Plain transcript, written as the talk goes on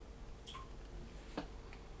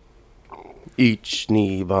1、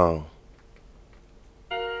2番。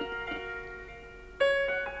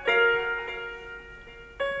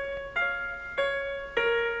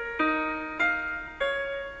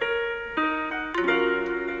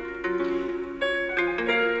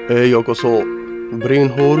ようこそブレイン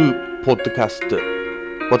ホールポッドキャスト。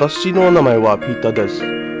私の名前はピーターです。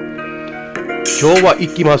今日は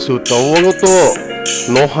行きますたわごと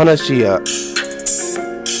の話や。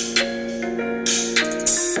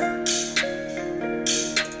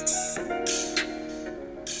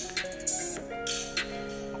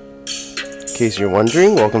In case you're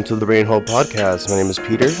wondering, welcome to the Brain Hole Podcast. My name is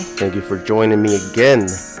Peter. Thank you for joining me again.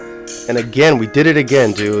 And again, we did it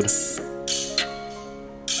again, dude.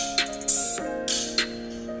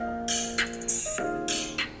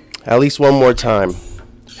 At least one more time.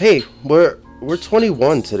 Hey, we're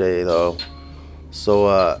 21 today, though.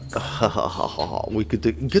 So, we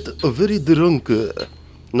could get very drunk.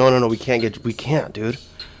 No, we can't, dude.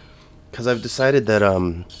 Because I've decided that,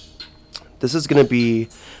 this is gonna be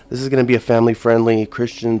a family-friendly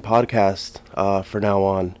Christian podcast for now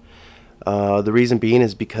on. The reason being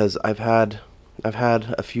is because I've had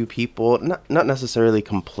a few people not necessarily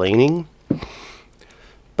complaining,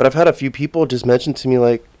 but I've had a few people just mention to me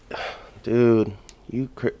like, dude, you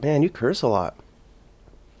curse a lot.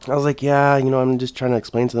 I was like, yeah, I'm just trying to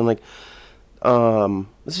explain to them like,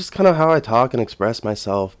 it's just kind of how I talk and express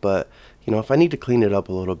myself. But if I need to clean it up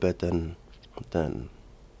a little bit, then.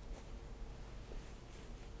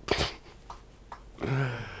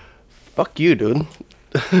 Fuck you, dude.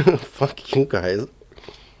 Fuck you guys.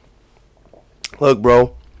 Look,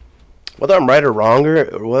 bro. Whether I'm right or wrong, I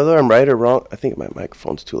think my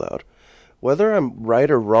microphone's too loud. Whether I'm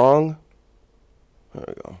right or wrong, there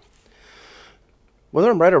we go. Whether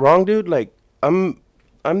I'm right or wrong, dude, like I'm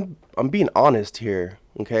being honest here,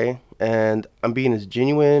 okay? And I'm being as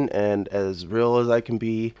genuine and as real as I can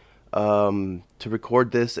be, to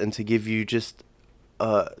record this and to give you just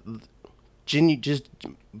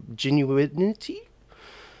genuinity.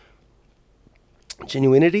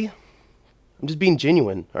 I'm just being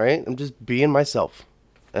genuine, all right? I'm just being myself,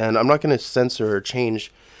 and I'm not gonna censor or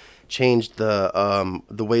change the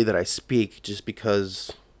way that I speak just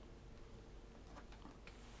because.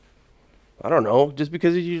 I don't know, just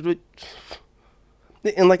because you.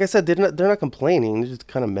 And like I said, they're not complaining. They're just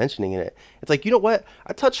kind of mentioning it. It's like, you know what?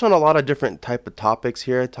 I touch on a lot of different type of topics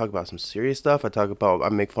here. I talk about some serious stuff. I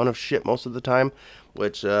make fun of shit most of the time.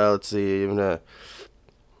 Which let's see,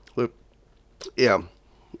 yeah.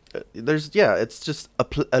 It's just a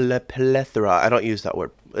plethora. I don't use that word,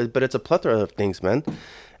 but it's a plethora of things, man.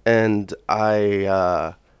 And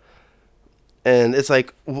and it's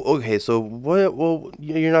like, okay, so what? Well,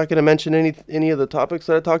 you're not gonna mention any of the topics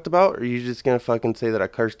that I talked about, or you're just gonna fucking say that I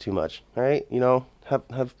curse too much, all right?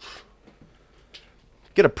 Have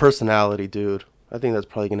get a personality, dude. I think that's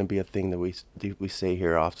probably gonna be a thing that we say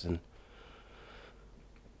here often.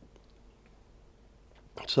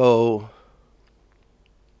 So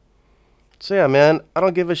yeah, man, I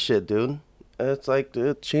don't give a shit, dude. It's like,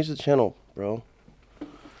 dude, change the channel, bro.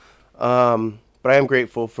 But I am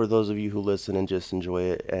grateful for those of you who listen and just enjoy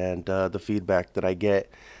it and the feedback that I get.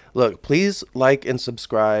 Look, please like and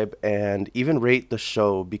subscribe and even rate the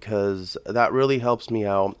show because that really helps me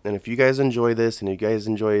out. And if you guys enjoy this and you guys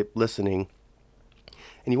enjoy listening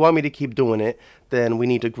and you want me to keep doing it, then we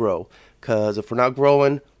need to grow. Because if we're not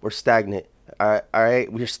growing, we're stagnant. All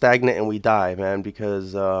right, we're stagnant and we die, man.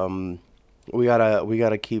 Because we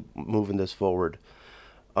gotta keep moving this forward.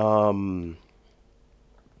 Yeah,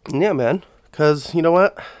 man. Cause you know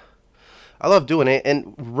what? I love doing it,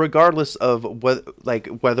 and regardless of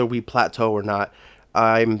whether we plateau or not,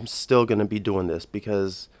 I'm still gonna be doing this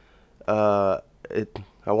because it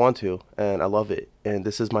I want to, and I love it, and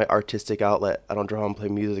this is my artistic outlet. I don't draw and play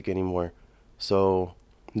music anymore, so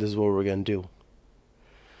this is what we're gonna do.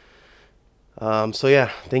 So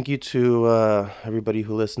yeah, thank you to everybody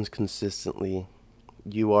who listens consistently.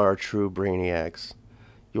 You are true brainiacs.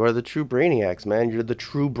 You are the true brainiacs, man. You're the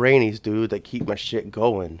true brainies, dude, that keep my shit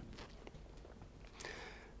going.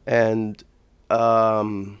 And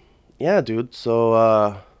yeah, dude.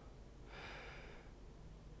 So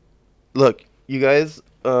look, you guys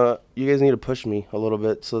need to push me a little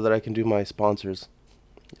bit so that I can do my sponsors.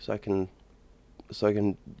 So I can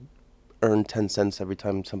earn 10 cents every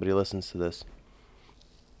time somebody listens to this.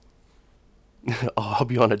 I'll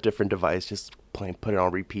be on a different device just put it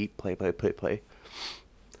on repeat, play.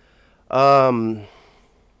 Um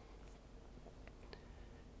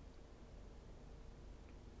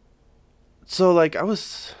so like I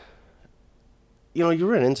was, you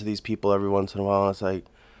run into these people every once in a while, and it's like,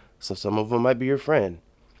 so some of them might be your friend.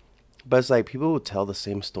 But it's like people who tell the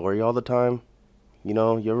same story all the time. You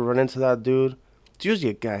know, you ever run into that dude? It's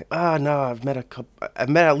usually a guy. No, I've met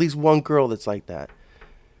at least one girl that's like that.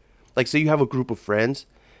 Like, say you have a group of friends,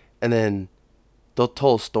 and then they'll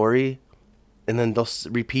tell a story, and then they'll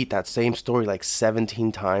repeat that same story like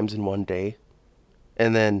 17 times in one day,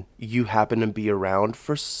 and then you happen to be around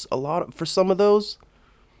for for some of those.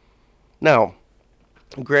 Now,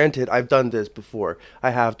 granted, I've done this before.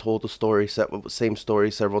 I have told the same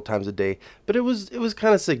story several times a day, but it was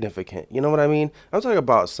kind of significant. You know what I mean? I'm talking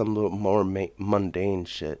about some little more mundane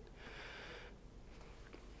shit.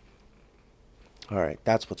 All right,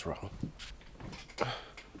 that's what's wrong.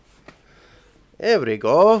 There we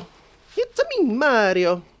go. It's me,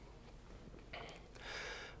 Mario.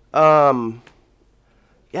 Um,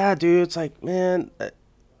 yeah, dude. It's like, man,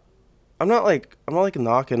 I'm not like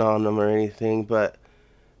knocking on them or anything, but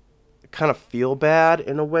I kind of feel bad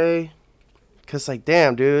in a way. Cause like,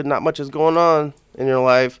 damn, dude, not much is going on in your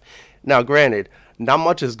life. Now, granted, not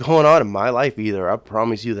much is going on in my life either. I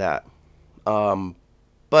promise you that. Um,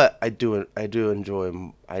 but I do enjoy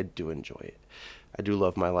it. I do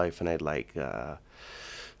love my life, and I'm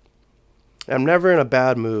never in a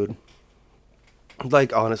bad mood.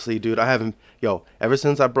 Like honestly, dude, I haven't. Yo, ever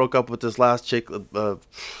since I broke up with this last chick a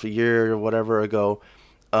year or whatever ago,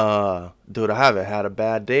 dude, I haven't had a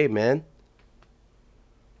bad day, man.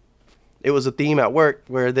 It was a theme at work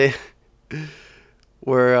where they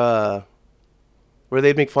where where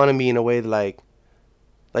they'd make fun of me in a way that, like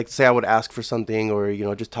say I would ask for something,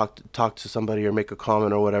 or just talk to somebody or make a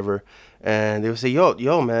comment or whatever, and they would say,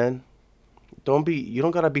 yo man, you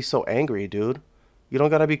don't gotta be so angry, dude. You don't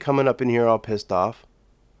gotta be coming up in here all pissed off.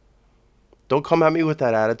 Don't come at me with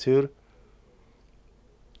that attitude.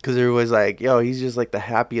 Because everybody's like, yo, he's just like the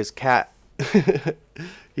happiest cat.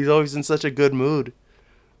 He's always in such a good mood.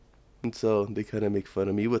 And so they kind of make fun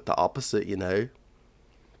of me with the opposite, you know.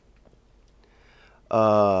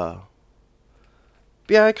 Uh,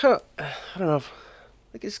 yeah, I don't know if,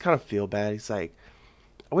 I just kind of feel bad. It's like,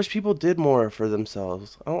 I wish people did more for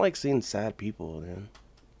themselves. I don't like seeing sad people, man.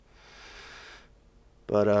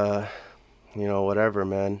 But, whatever,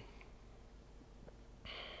 man.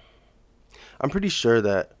 I'm pretty sure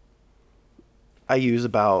that I use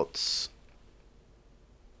about,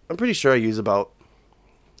 I'm pretty sure I use about,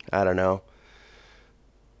 I don't know,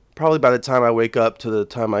 probably by the time I wake up to the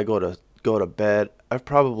time I go to bed, I've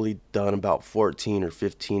probably done about 14 or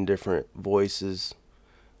 15 different voices.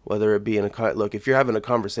 Whether it be in a look, if you're having a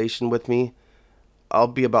conversation with me, I'll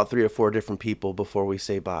be about 3 or 4 different people before we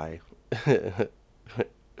say bye.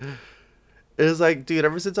 It's like, dude,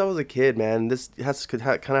 ever since I was a kid, man, this kind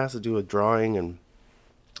of has to do with drawing, and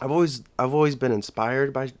I've always been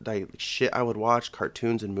inspired by like shit I would watch,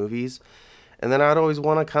 cartoons and movies, and then I'd always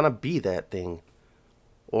want to kind of be that thing,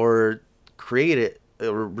 or create it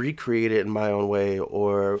or recreate it in my own way,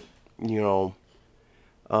 or you know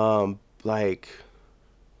like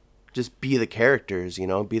just be the characters,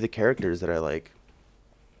 be the characters that I like.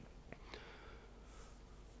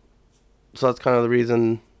 So that's kind of the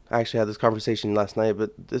reason I actually had this conversation last night,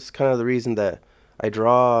 but this is kind of the reason that I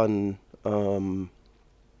draw, and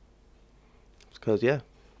because yeah,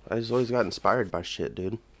 I just always got inspired by shit,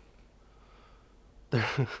 dude.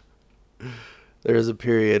 There was a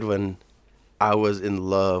period when I was in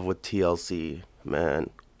love with TLC, man.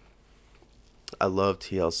 I love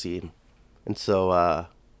TLC. And so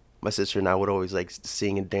my sister and I would always like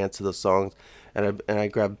sing and dance to the songs, and I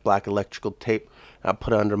grabbed black electrical tape and I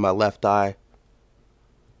put it under my left eye.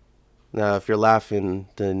 Now, if you're laughing,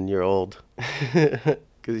 then you're old,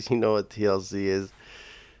 because you know what TLC is.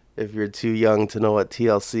 If you're too young to know what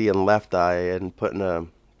TLC and left eye and putting a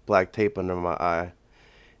black tape under my eye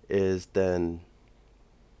is, then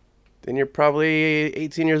you're probably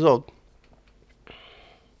 18 years old,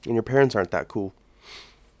 and your parents aren't that cool.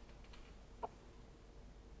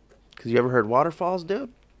 Cause you ever heard waterfalls,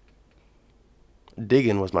 dude?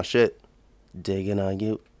 Digging was my shit. Digging on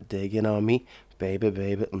you, digging on me, baby,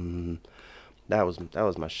 baby. That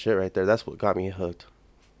was my shit right there. That's what got me hooked.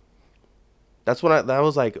 That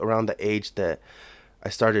was like around the age that I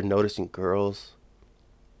started noticing girls,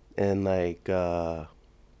 and like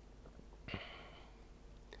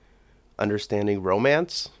understanding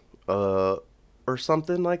romance, or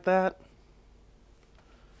something like that.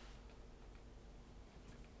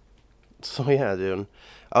 So yeah, dude,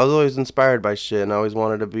 I was always inspired by shit, and I always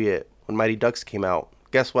wanted to be it. When Mighty Ducks came out,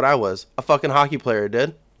 guess what I was? A fucking hockey player,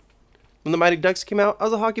 dude. When the Mighty Ducks came out, I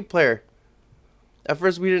was a hockey player. At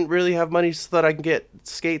first, we didn't really have money so that I can get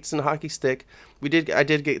skates and a hockey stick. I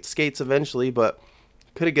did get skates eventually, but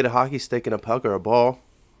couldn't get a hockey stick and a puck or a ball.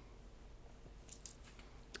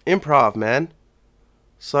 Improv, man.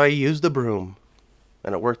 So I used the broom,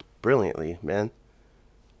 and it worked brilliantly, man.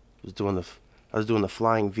 I was doing the, I was doing the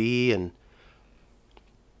flying V and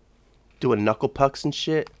doing knuckle pucks and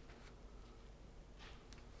shit.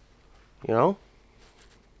 You know.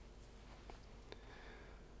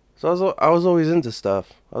 So I was always into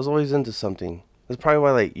stuff. I was always into something. That's probably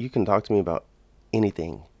why like you can talk to me about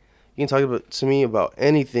anything. You can talk to me about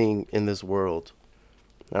anything in this world,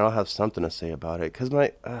 and I'll have something to say about it. Cause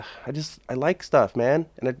I like stuff, man,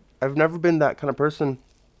 and I've never been that kind of person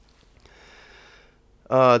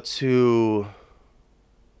to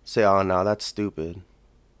say, oh no, that's stupid.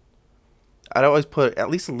 I'd always put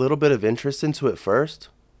at least a little bit of interest into it first,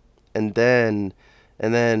 and then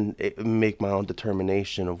make my own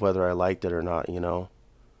determination of whether I liked it or not,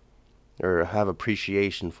 or have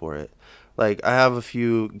appreciation for it. Like I have a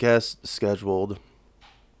few guests scheduled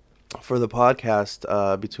for the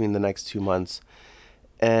podcast between the next 2 months,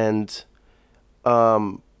 and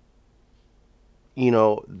um,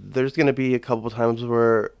 there's gonna be a couple times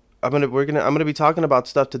where I'm gonna be talking about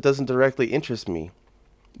stuff that doesn't directly interest me,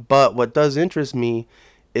 but what does interest me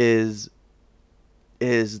is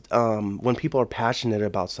when people are passionate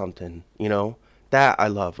about something, that I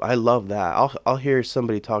love. I love that. I'll hear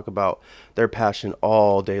somebody talk about their passion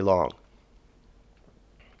all day long.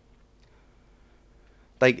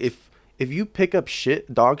 Like if you pick up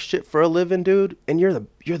shit, dog shit for a living, dude, and you're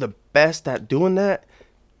the best at doing that,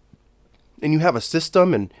 and you have a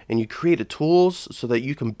system and you create tools so that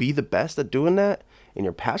you can be the best at doing that, and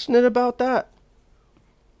you're passionate about that,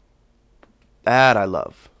 that I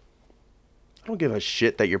love. I don't give a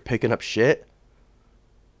shit that you're picking up shit.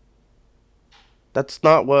 That's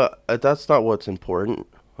not what's important.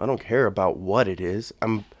 I don't care about what it is.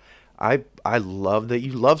 I love that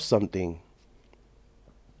you love something.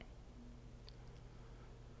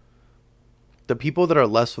 The people that are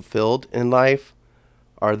less fulfilled in life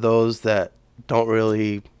are those that don't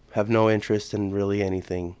really have no interest in really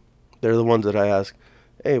anything. They're the ones that I ask,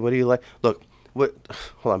 "Hey, what do you like?" Look, what?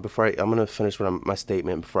 Hold on, I'm gonna finish my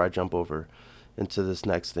statement before I jump over into this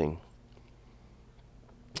next thing.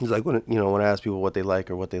 It's like when I ask people what they like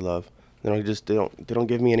or what they love, they don't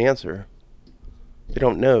give me an answer. They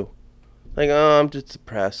don't know. Like, oh, I'm just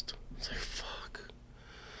depressed. It's like, fuck.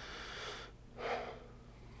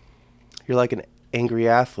 You're like an angry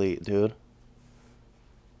athlete, dude.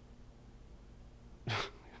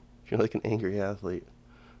 You're like an angry athlete.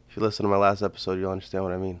 If you listen to my last episode, you'll understand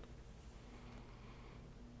what I mean.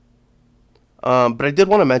 But I did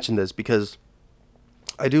want to mention this because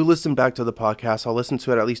I do listen back to the podcast. I'll listen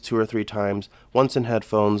to it at least 2 or 3 times. Once in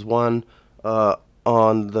headphones, one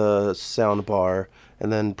on the sound bar,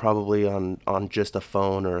 and then probably on just a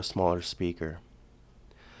phone or a smaller speaker.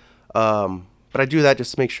 But I do that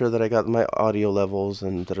just to make sure that I got my audio levels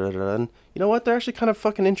and da-da-da-da. And you know what? They're actually kind of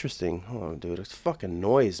fucking interesting. Hold on, dude. It's fucking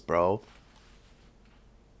noise, bro.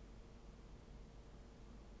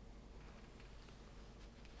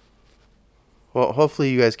 Well, hopefully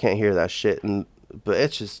you guys can't hear that shit, but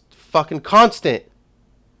it's just fucking constant.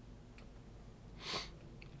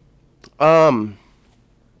 Um,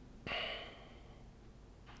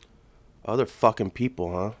 Other fucking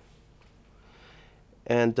people, huh?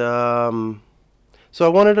 And so I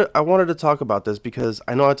wanted to talk about this because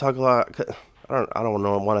I know I talk a lot. I don't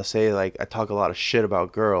know. I want to say like I talk a lot of shit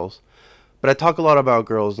about girls, but I talk a lot about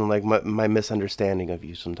girls and like my misunderstanding of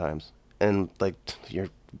you sometimes, and like your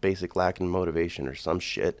basic lack in motivation or some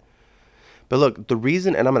shit. But look, the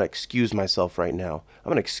reason, and I'm gonna excuse myself right now.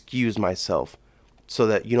 I'm gonna excuse myself so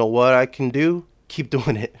that you know what I can do. Keep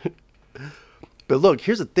doing it. But look,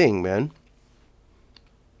 here's the thing, man.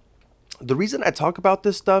 The reason I talk about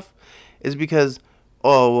this stuff is because,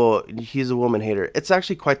 oh well, he's a woman hater. It's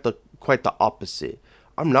actually quite the opposite.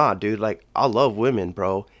 I'm not, dude. Like I love women,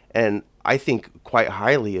 bro, and I think quite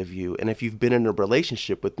highly of you. And if you've been in a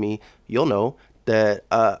relationship with me, you'll know that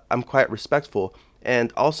I'm quite respectful.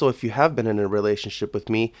 And also, if you have been in a relationship with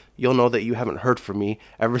me, you'll know that you haven't heard from me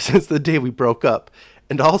ever since the day we broke up.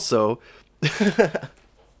 And also,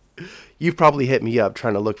 you've probably hit me up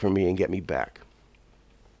trying to look for me and get me back.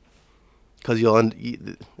 Because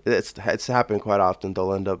it's happened quite often.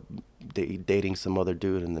 They'll end up dating some other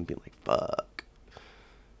dude and then be like, "Fuck,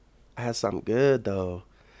 I had something good though."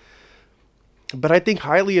 But I think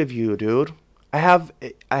highly of you, dude. I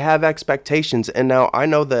have expectations, and now I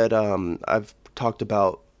know that I've talked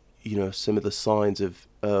about some of the signs of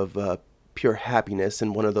pure happiness,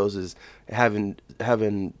 and one of those is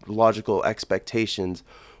having logical expectations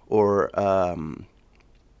or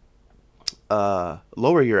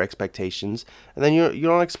lower your expectations, and then you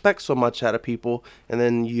don't expect so much out of people, and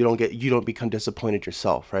then you don't become disappointed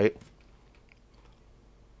yourself, right?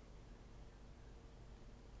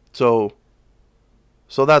 So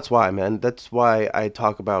so that's why, man. That's why I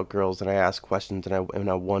talk about girls and I ask questions and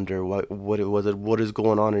I wonder what is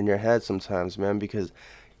going on in your head sometimes, man, because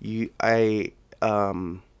you I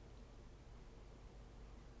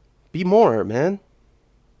be more, man.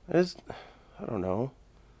 I just I don't know.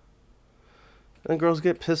 And girls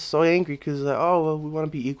get pissed so angry because like, oh well, we want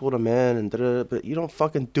to be equal to men and da, but you don't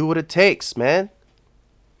fucking do what it takes, man.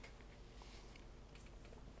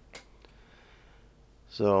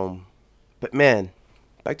 So, but man,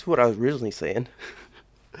 back to what I was originally saying.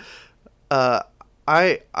 Uh,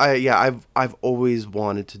 yeah, I've always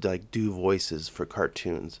wanted to like do voices for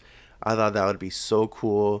cartoons. I thought that would be so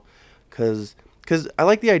cool, cause I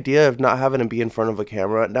like the idea of not having to be in front of a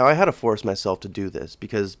camera. Now I had to force myself to do this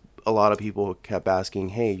because a lot of people kept asking,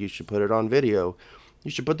 "Hey, you should put it on video.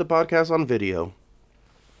 You should put the podcast on video."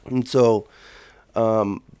 And so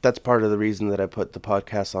that's part of the reason that I put the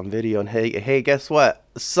podcast on video. And hey, guess what?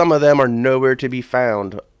 Some of them are nowhere to be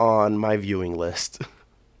found on my viewing list.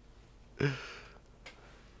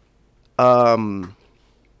 um,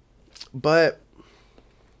 but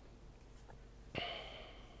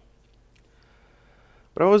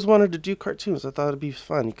I always wanted to do cartoons. I thought it'd be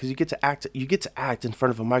fun because you get to act. You get to act in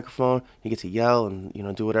front of a microphone. You get to yell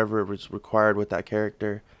and do whatever was required with that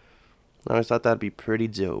character. I always thought that'd be pretty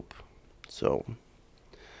dope. So,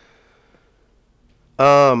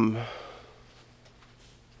 um,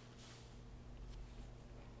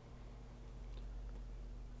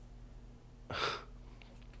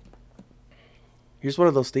 here's one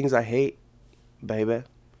of those things I hate, baby.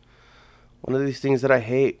 One of these things that I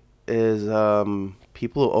hate is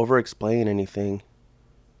people who over explain anything.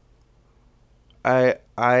 I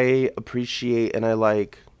appreciate and I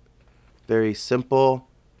like very simple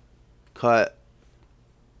cut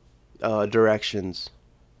directions.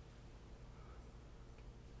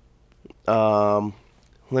 Um,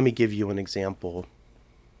 Let me give you an example.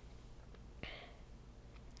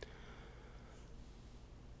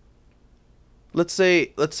 Let's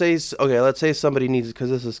say somebody needs, because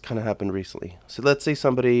this has kind of happened recently. So let's say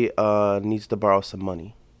somebody needs to borrow some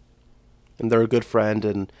money, and they're a good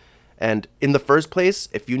friend, and in the first place,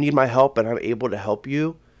 if you need my help and I'm able to help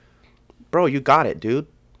you, bro, you got it, dude.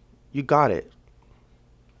 You got it.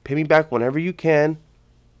 Pay me back whenever you can.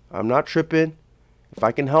 I'm not tripping. If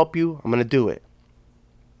I can help you, I'm gonna do it.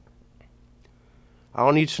 I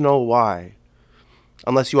don't need to know why,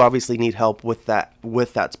 unless you obviously need help with that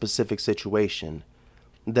specific situation.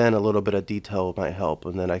 Then a little bit of detail might help,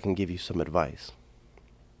 and then I can give you some advice.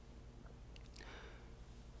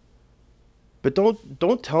 But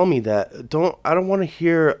don't tell me that. I don't want to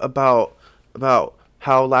hear about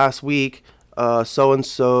how last week so and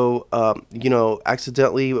so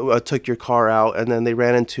accidentally took your car out, and then they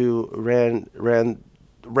ran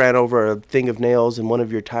over a thing of nails and one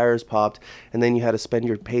of your tires popped, and then you had to spend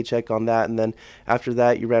your paycheck on that, and then after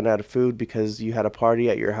that you ran out of food because you had a party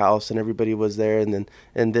at your house and everybody was there, and then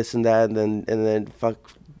and this and that, and then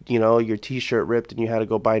fuck, your t-shirt ripped and you had to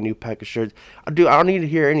go buy a new pack of shirts. Dude, I don't need to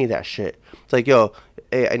hear any of that shit. It's like, yo,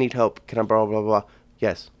 hey, I need help, can I borrow blah blah blah?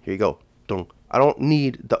 Yes, here you go. I don't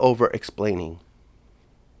need the over explaining,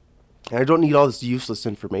 and I don't need all this useless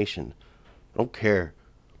information. I don't care.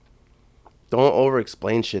 Don't over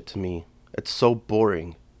explain shit to me. It's so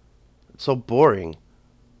boring. It's so boring.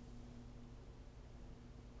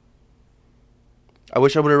 I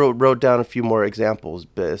wish I would have wrote down a few more examples,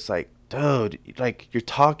 but it's like, dude, like you're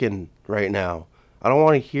talking right now. I don't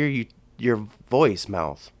want to hear your voice,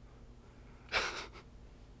 mouth.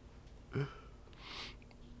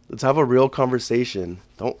 Let's have a real conversation.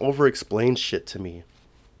 Don't over explain shit to me.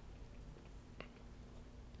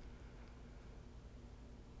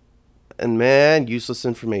 And man, useless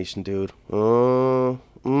information, dude.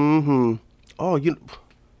 Mm-hmm. Oh, dude,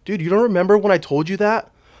 you don't remember when I told you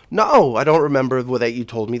that? No, I don't remember that you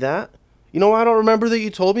told me that. You know why I don't remember that you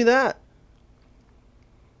told me that?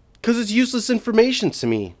 Because it's useless information to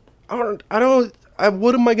me. What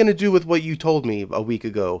am I going to do with what you told me a week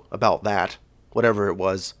ago about that? Whatever it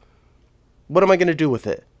was. What am I going to do with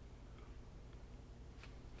it?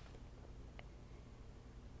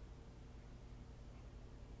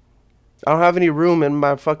 I don't have any room in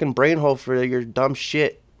my fucking brain hole for your dumb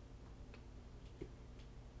shit.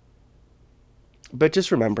 But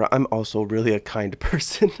just remember, I'm also really a kind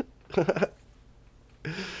person. I'm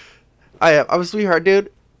a sweetheart,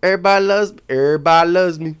 dude. Everybody loves me. Everybody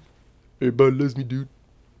loves me. Everybody loves me, dude.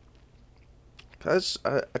 I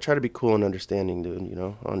try to be cool and understanding, dude. You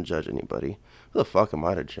know, I don't judge anybody. Who the fuck am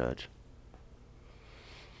I to judge?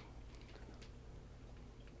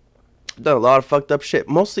 I've done a lot of fucked up shit.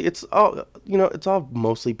 Mostly, it's all it's all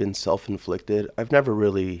mostly been self-inflicted. I've never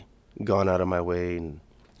really gone out of my way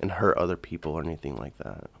and hurt other people or anything like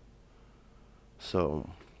that. So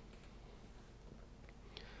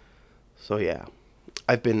yeah,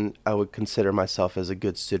 I would consider myself as a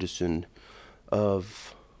good citizen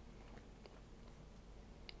of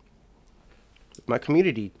my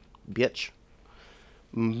community, bitch.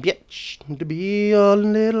 Bitch. To be a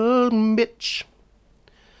little bitch.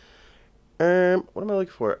 What am I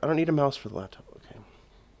looking for? I don't need a mouse for the laptop. Okay.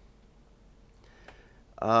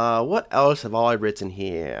 What else have I written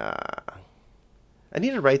here? I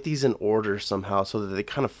need to write these in order somehow so that they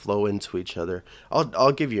kind of flow into each other.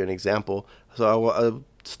 I'll give you an example. So I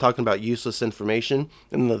was talking about useless information,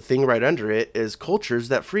 and the thing right under it is cultures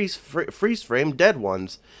that freeze frame dead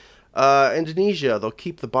ones. Indonesia, they'll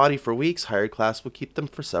keep the body for weeks. Higher class will keep them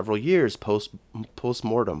for several years post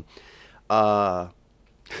mortem. Uh,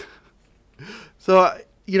 so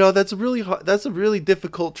that's a really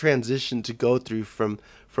difficult transition to go through from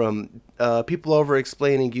people over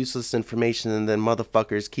explaining useless information and then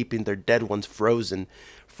motherfuckers keeping their dead ones frozen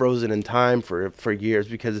in time for years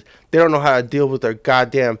because they don't know how to deal with their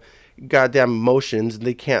goddamn emotions, and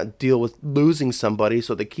they can't deal with losing somebody,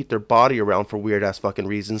 so they keep their body around for weird ass fucking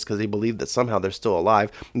reasons because they believe that somehow they're still alive.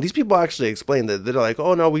 And these people actually explain that they're like,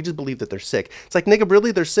 oh no, we just believe that they're sick. It's like, nigga,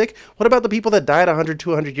 really, they're sick? What about the people that died 100,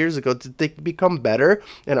 200 years ago? Did they become better?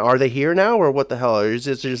 And are they here now, or what the hell? Or is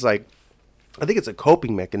it just like, I think it's a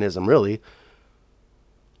coping mechanism, really.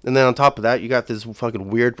 And then on top of that, you got this fucking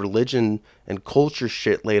weird religion and culture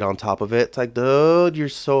shit laid on top of it. It's like, dude, you're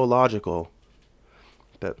so illogical.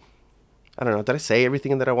 But I don't know. Did I say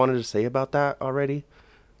everything that I wanted to say about that already?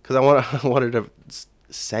 Because I wanted to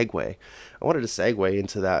segue. I wanted to segue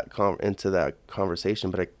into that conversation,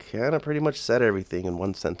 but I kind of pretty much said everything in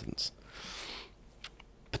one sentence.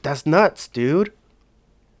 But that's nuts, dude.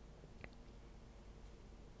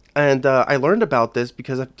 And I learned about this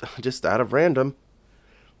because I just out of random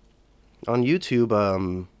on YouTube.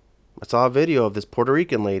 I saw a video of this Puerto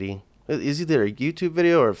Rican lady. It's either a YouTube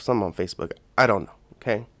video or some on Facebook. I don't know.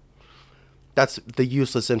 Okay. That's the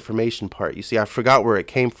useless information part. You see, I forgot where it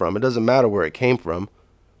came from. It doesn't matter where it came from.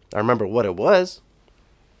 I remember what it was.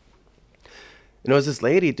 And it was this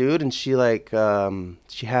lady, dude, and she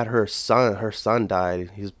she had her son. Her son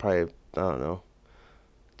died. He was probably, I don't know,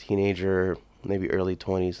 teenager, maybe early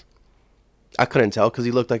 20s. I couldn't tell because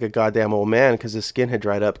he looked like a goddamn old man because his skin had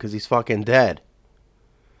dried up because he's fucking dead.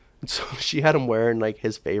 And so she had him wearing like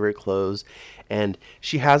his favorite clothes, and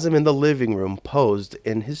she has him in the living room posed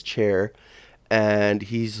in his chair, and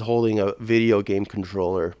he's holding a video game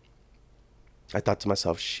controller. I thought to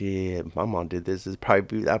myself, shit, my mom did this. That'd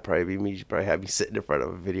probably be me. She'd probably have me sitting in front of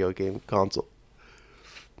a video game console.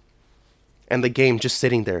 And the game just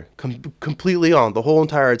sitting there, completely on the whole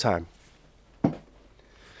entire time.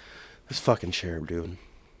 This fucking cherub, dude.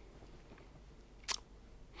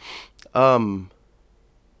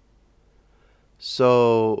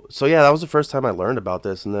 So yeah, that was the first time I learned about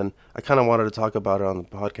this, and then I kind of wanted to talk about it on the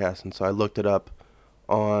podcast, and so I looked it up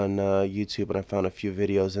on YouTube, and I found a few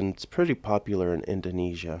videos, and it's pretty popular in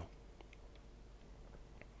Indonesia.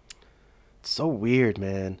 It's so weird,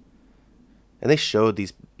 man. And they showed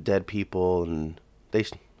these dead people, and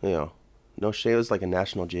no shame, it was like a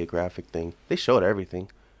National Geographic thing. They showed everything.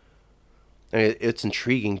 I mean, it's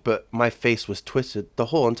intriguing, but my face was twisted the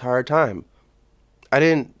whole entire time. I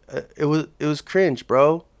didn't. It was cringe,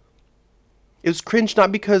 bro. It was cringe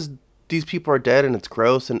not because these people are dead and it's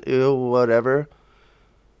gross and ew, whatever.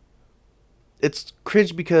 It's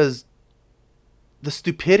cringe because the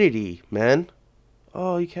stupidity, man.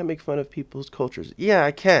 Oh, you can't make fun of people's cultures. Yeah,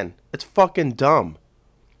 I can. It's fucking dumb.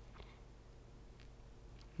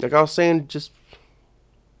 Like I was saying, just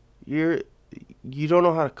you don't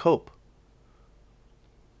know how to cope.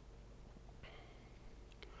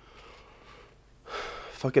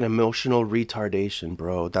 Fucking emotional retardation,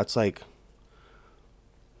 bro. That's like,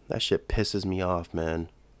 that shit pisses me off, man.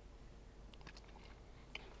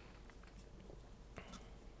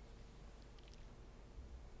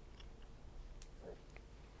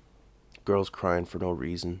 Girls crying for no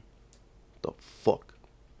reason. The fuck?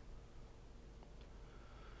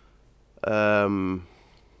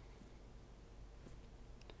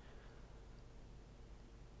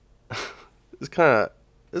 It's kind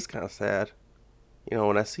of sad. You know,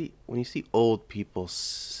 when you see old people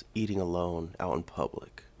eating alone out in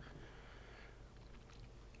public.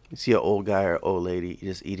 You see an old guy or old lady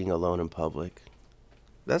just eating alone in public.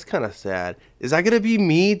 That's kind of sad. Is that gonna be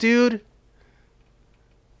me, dude?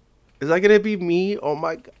 Is that gonna be me? Oh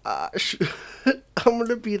my gosh. I'm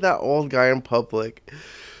gonna be that old guy in public.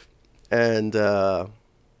 And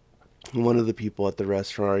one of the people at the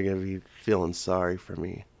restaurant are gonna be feeling sorry for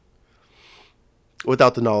me.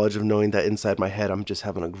 Without the knowledge of knowing that inside my head I'm just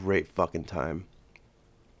having a great fucking time.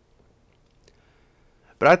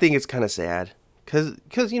 But I think it's kind of sad. Cause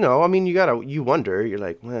I mean, you wonder, you're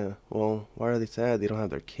like, well, why are they sad? They don't have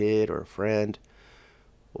their kid or a friend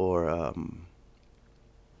or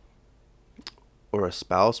a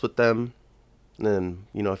spouse with them. And then,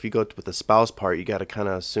 if you go with the spouse part, you got to kind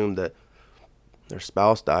of assume that their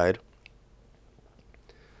spouse died.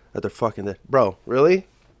 That they're fucking dead. Bro, really?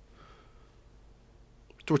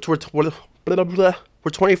 We're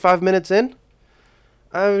 25 minutes in?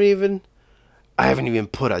 I haven't even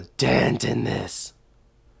put a dent in this.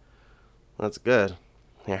 That's good.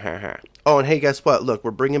 Oh, and hey, guess what? Look, we're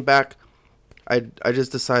bringing back. I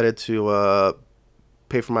just decided to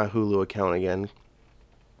pay for my Hulu account again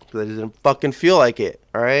because I didn't fucking feel like it.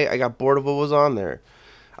 All right, I got bored of what was on there.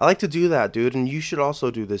 I like to do that, dude, and you should also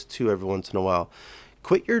do this too every once in a while.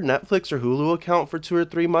 Quit your Netflix or Hulu account for 2 or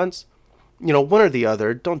 3 months. One or the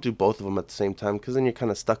other. Don't do both of them at the same time because then you're kind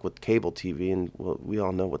of stuck with cable TV, and we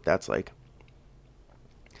all know what that's like.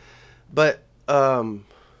 But do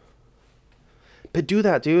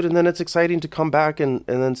that, dude, and then it's exciting to come back and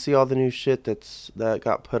then see all the new shit that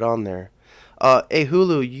got put on there. Hey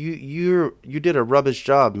Hulu, you did a rubbish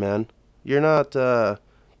job, man. You're not. You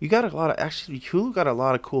got a lot of Hulu got a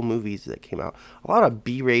lot of cool movies that came out. A lot of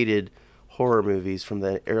B-rated horror movies from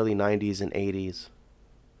the early '90s and '80s.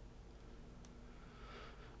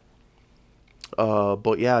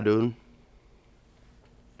 But yeah, dude.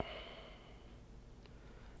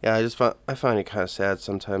 Yeah, I find it kind of sad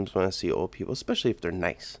sometimes when I see old people, especially if they're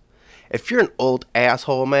nice. If you're an old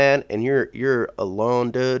asshole, man, and you're alone,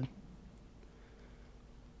 dude,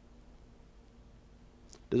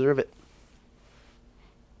 deserve it.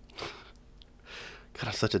 God,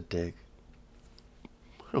 I'm such a dick.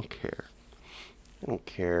 I don't care. I don't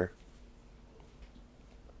care.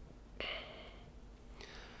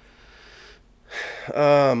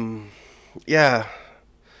 Yeah.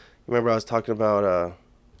 Remember I was talking about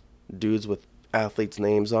dudes with athletes'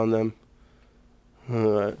 names on them.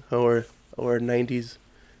 Or 90s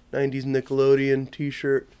Nickelodeon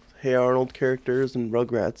T-shirt, Hey Arnold characters and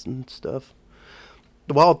Rugrats and stuff.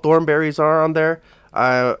 The Wild Thornberries are on there.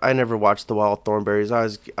 I never watched the Wild Thornberries. I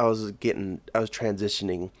was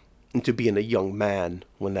transitioning into being a young man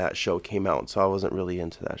when that show came out, so I wasn't really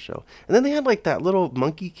into that show. And then they had like that little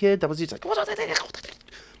monkey kid that was just like,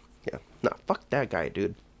 yeah, nah, fuck that guy,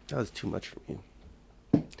 dude. That was too much for me.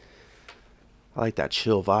 I like that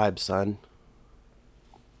chill vibe, son.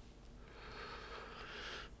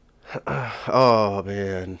 Oh,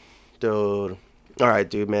 man. Dude. Alright,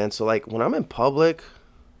 dude, man. So, like, when I'm in public,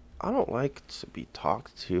 I don't like to be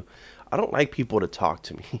talked to. I don't like people to talk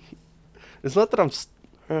to me. It's not that I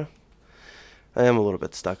am a little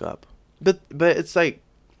bit stuck up. But it's like,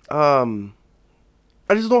 I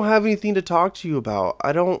just don't have anything to talk to you about.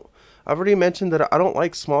 I've already mentioned that I don't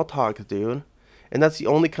like small talk, dude. And that's the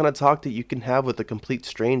only kind of talk that you can have with a complete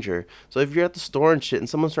stranger. So if you're at the store and shit and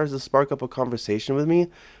someone starts to spark up a conversation with me,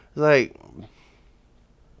 it's like,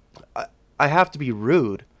 I have to be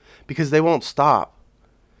rude because they won't stop.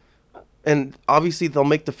 And obviously they'll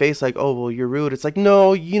make the face like, oh, well, you're rude. It's like,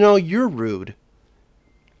 no, you're rude.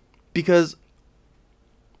 Because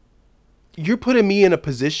you're putting me in a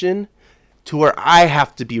position to where I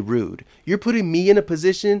have to be rude. You're putting me in a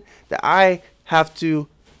position that I have to...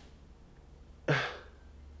 I'm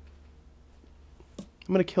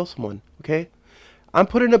going to kill someone, okay? I'm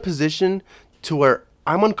put in a position to where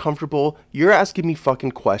I'm uncomfortable. You're asking me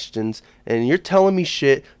fucking questions, and you're telling me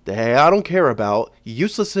shit that, hey, I don't care about.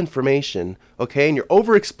 Useless information, okay? And you're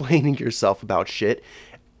over-explaining yourself about shit.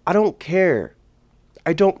 I don't care.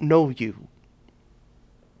 I don't know you.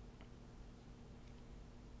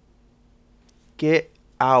 Get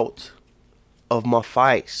out of my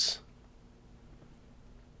face.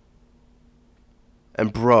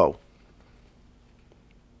 And bro,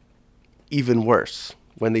 even worse,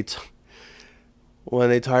 when they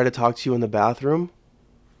try to talk to you in the bathroom,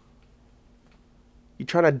 you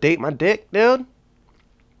trying to date my dick, dude?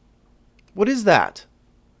 What is that?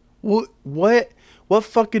 What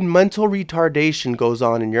fucking mental retardation goes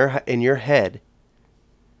on in your head?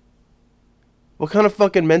 What kind of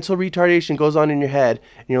fucking mental retardation goes on in your head?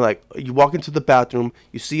 And you're like, you walk into the bathroom,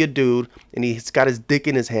 you see a dude, and he's got his dick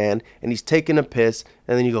in his hand, and he's taking a piss,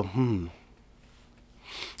 and then you go,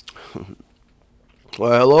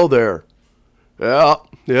 Well, hello there. Yeah,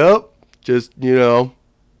 yep. Just, this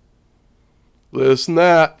and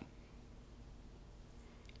that.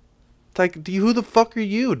 It's like, who the fuck are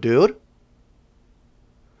you, dude?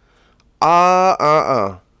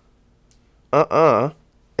 Uh-uh. Uh-uh.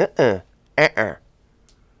 Uh-uh. Uh-uh.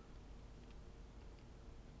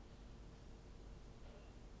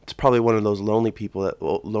 It's probably one of those lonely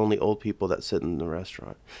old people that sit in the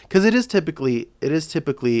restaurant. Because it is typically,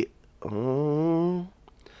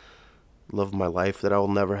 love of my life that I will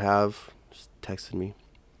never have. Just texted me.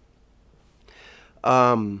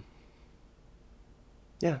 Um,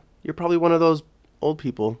 yeah, you're probably one of those old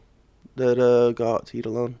people that go out to eat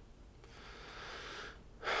alone.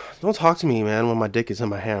 Don't talk to me, man, when my dick is in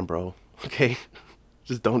my hand, bro. Okay?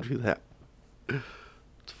 Just don't do that.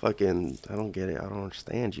 It's fucking, I don't get it. I don't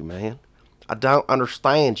understand you, man. I don't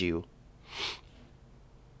understand you.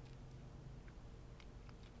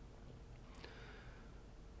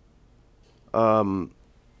 Um,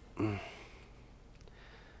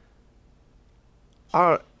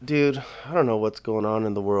 dude, I don't know what's going on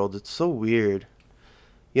in the world. It's so weird.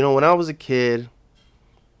 When I was a kid,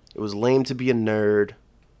 it was lame to be a nerd.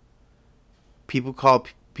 People call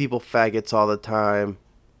people faggots all the time.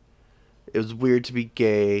 It was weird to be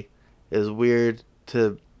gay. It was weird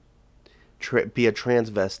to be a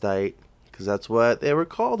transvestite, because that's what they were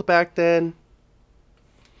called back then.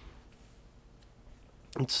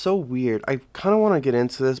 It's so weird. I kind of want to get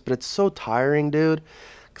into this, but it's so tiring, dude.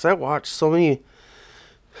 Because I watch so many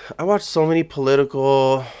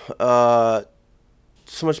political, so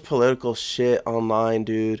much political shit online,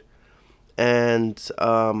 dude. And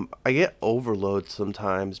I get overload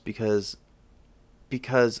sometimes because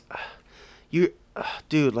you,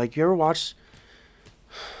 dude, like, you ever watch,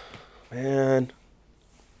 man,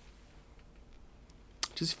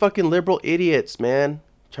 just fucking liberal idiots, man,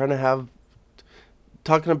 trying to have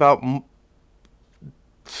talking about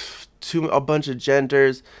to a bunch of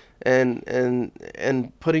genders and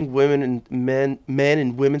putting women and men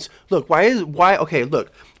and women's look. Why okay,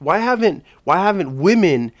 look, why haven't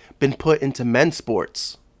women been put into men's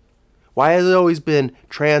sports? Why has it always been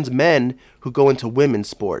trans men who go into women's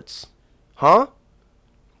sports? Huh?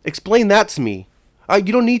 Explain that to me.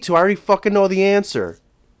 You don't need to. I already fucking know the answer.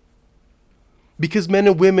 Because men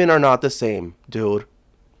and women are not the same, dude.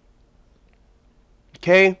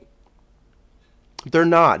 Okay? They're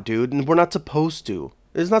not, dude, and we're not supposed to.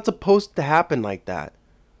 It's not supposed to happen like that.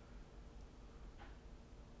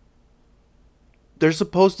 There's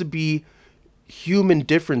supposed to be human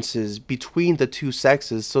differences between the two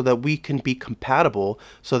sexes so that we can be compatible,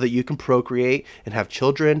 so that you can procreate and have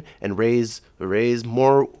children and raise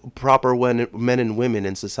more proper men and women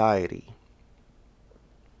in society.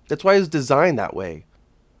 That's why it's designed that way,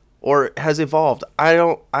 or has evolved. I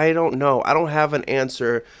don't know. I don't have an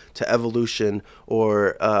answer to evolution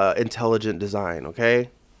or intelligent design, okay?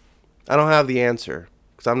 I don't have the answer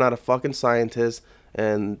because I'm not a fucking scientist,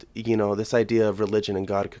 and this idea of religion and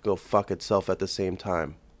God could go fuck itself at the same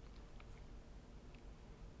time.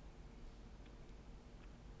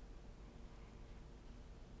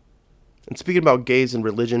 And speaking about gays and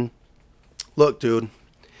religion, look, dude,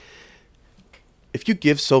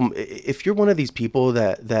 if you're one of these people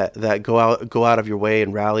that go out of your way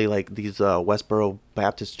and rally like these Westboro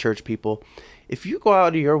Baptist Church people, if you go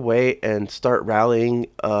out of your way and start rallying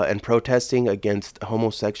and protesting against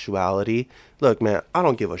homosexuality, look, man, I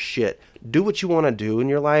don't give a shit. Do what you want to do in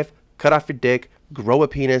your life. Cut off your dick, grow a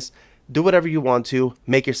penis, do whatever you want to,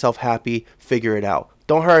 make yourself happy, figure it out.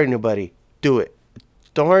 Don't hurt anybody. Do it.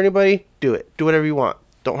 Don't hurt anybody. Do it. Do whatever you want.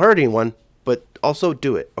 Don't hurt anyone, but also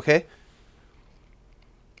do it, okay?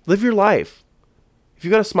 Live your life. If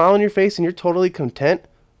you got a smile on your face and you're totally content,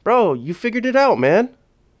 bro, you figured it out, man.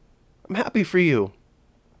 I'm happy for you.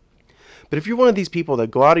 But if you're one of these people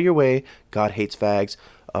that go out of your way, God hates fags,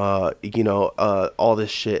 all this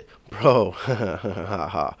shit, bro,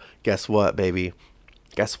 guess what, baby?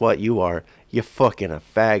 Guess what you are? You're fucking a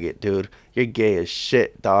faggot, dude. You're gay as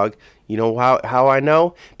shit, dog. You know how I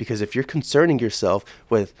know? Because if you're concerning yourself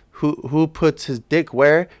with who puts his dick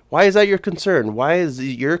where, why is that your concern? Why is it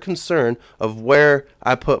your concern of where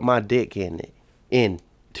I put my dick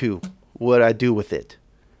into what I do with it?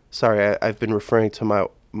 Sorry, I've been referring to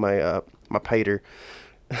my piter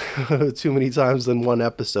too many times in one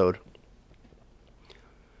episode.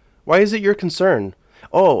 Why is it your concern?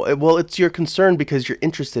 Oh, well, it's your concern because you're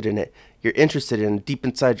interested in it. You're interested in it. Deep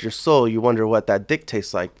inside your soul, you wonder what that dick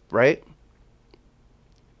tastes like, right?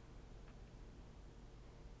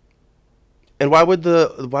 And why would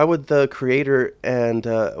the creator and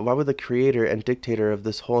dictator of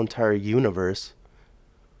this whole entire universe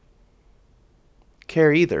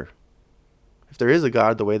care either? If there is a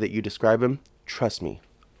God the way that you describe him, trust me,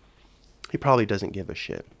 he probably doesn't give a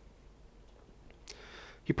shit.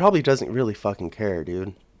 He probably doesn't really fucking care,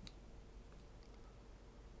 dude.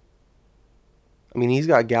 I mean, he's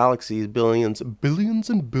got galaxies billions and billions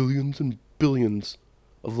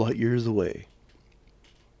of light years away.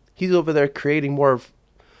 He's over there creating more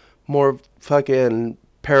fucking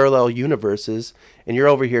parallel universes, and you're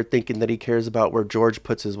over here thinking that he cares about where George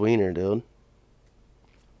puts his wiener, dude.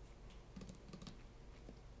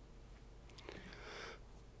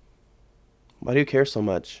 Why do you care so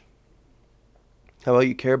much? How about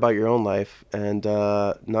you care about your own life and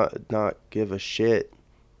not give a shit?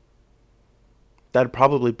 That'd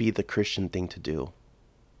probably be the Christian thing to do.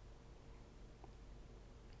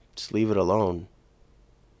 Just leave it alone.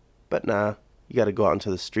 But nah, you gotta go out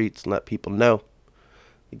into the streets and let people know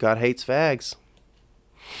that God hates fags.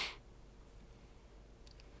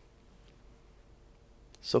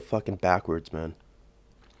 So fucking backwards, man.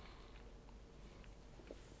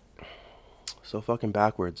 So fucking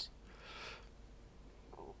backwards.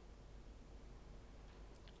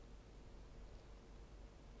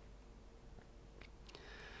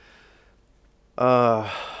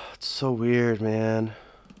 It's so weird, man.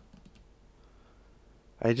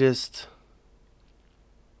 I just...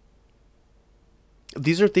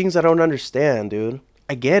 These are things I don't understand, dude.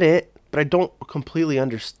 I get it, but I don't completely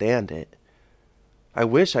understand it. I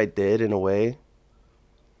wish I did, in a way.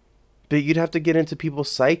 But you'd have to get into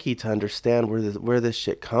people's psyche to understand where this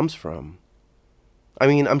shit comes from. I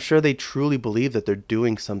mean, I'm sure they truly believe that they're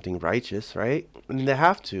doing something righteous, right? I mean, they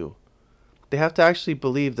have to. They have to actually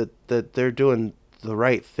believe that they're doing the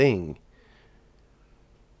right thing.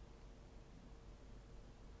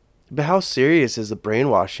 But how serious is the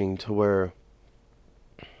brainwashing to where...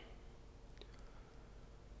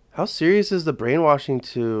 How serious is the brainwashing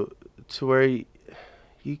to where you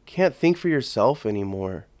can't think for yourself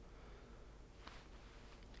anymore?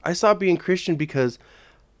 I stopped being Christian because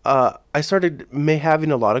I started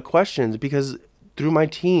having a lot of questions because through my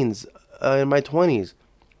teens, in my 20s,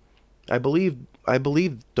 I believed,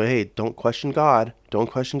 hey, don't question God, don't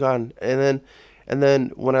question God. And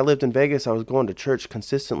then when I lived in Vegas, I was going to church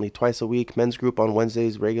consistently twice a week, men's group on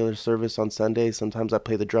Wednesdays, regular service on Sundays. Sometimes I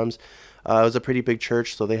play the drums. It was a pretty big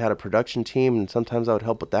church, so they had a production team, and sometimes I would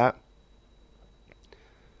help with that.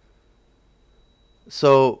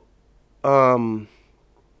 So, so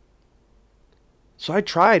I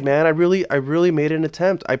tried, man. I really made an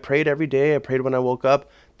attempt. I prayed every day. I prayed when I woke up.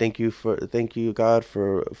 Thank you, God,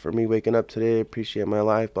 for me waking up today. Appreciate my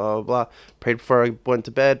life. Blah blah blah. Prayed before I went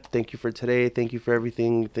to bed. Thank you for today. Thank you for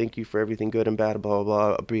everything. Thank you for everything good and bad. Blah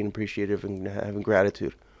blah blah. Being appreciative and having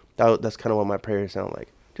gratitude. That's kind of what my prayers sound like.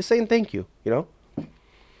 Just saying thank you, you know. And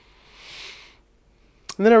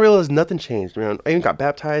then I realized nothing changed, man. I even got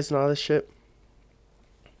baptized and all this shit,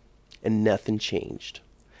 and nothing changed.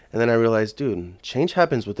 And then I realized, dude, change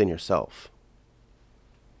happens within yourself.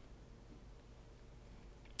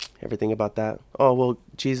 Ever think about that? Oh, well,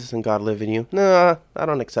 Jesus and God live in you. Nah, I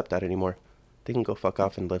don't accept that anymore. They can go fuck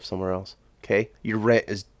off and live somewhere else. Okay? Your rent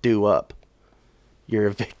is due up. You're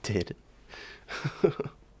evicted.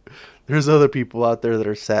 There's other people out there that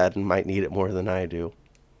are sad and might need it more than I do.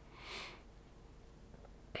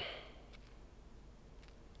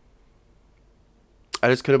 I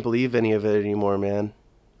just couldn't believe any of it anymore, man.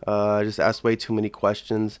 I just asked way too many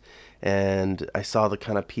questions, and I saw the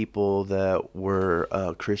kind of people that were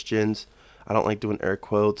Christians. I don't like doing air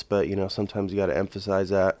quotes, but you know, sometimes you got to emphasize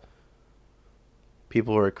that.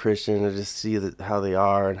 People who are Christian, I just see how they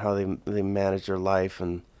are and how they manage their life,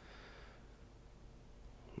 and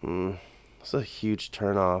it's a huge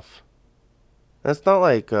turnoff. That's not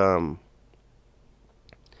like,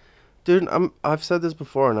 dude. I've said this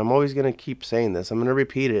before, and I'm always gonna keep saying this. I'm gonna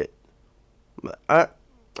repeat it. I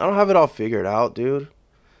don't have it all figured out, dude.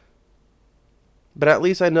 But at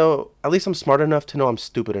least I know. At least I'm smart enough to know I'm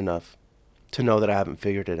stupid enough to know that I haven't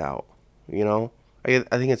figured it out. You know. I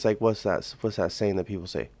think it's like what's that saying that people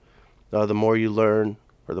say? The more you learn,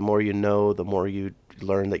 or the more you know, the more you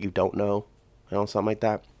learn that you don't know. You know, something like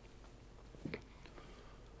that.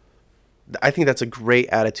 I think that's a great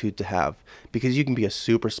attitude to have because you can be a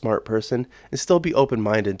super smart person and still be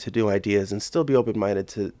open-minded to new ideas and still be open-minded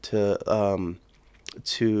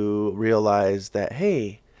to realize that,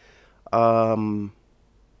 hey, um,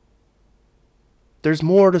 there's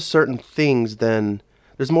more to certain things than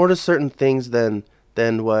what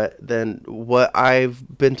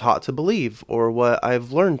I've been taught to believe or what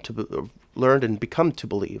I've learned and become to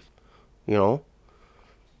believe. You know,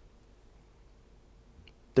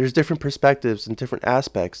 there's different perspectives and different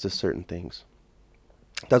aspects to certain things.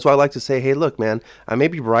 That's why I like to say, hey, look, man, I may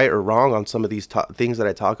be right or wrong on some of these things that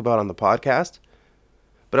I talk about on the podcast,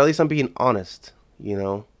 but at least I'm being honest, you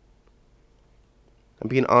know? I'm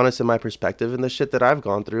being honest in my perspective and the shit that I've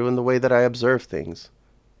gone through and the way that I observe things.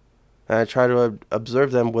 And I try to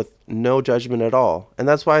observe them with no judgment at all. And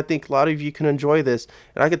that's why I think a lot of you can enjoy this.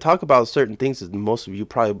 And I could talk about certain things that most of you,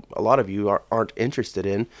 probably a lot of you, aren't interested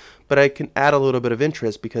in. But I can add a little bit of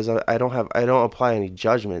interest because I don't apply any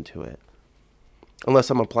judgment to it. Unless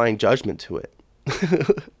I'm applying judgment to it.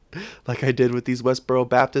 Like I did with these Westboro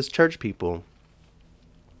Baptist church people.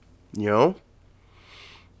 You know?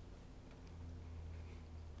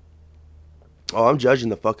 Oh, I'm judging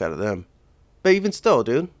the fuck out of them. But even still,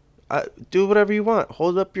 dude. Do whatever you want.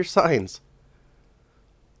 Hold up your signs.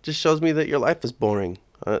 Just shows me that your life is boring.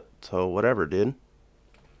 So whatever, dude.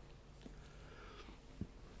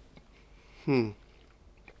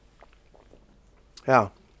 Yeah.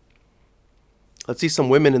 Let's see some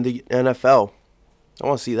women in the NFL. I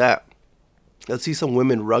want to see that. Let's see some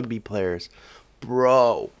women rugby players.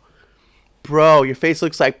 Bro, your face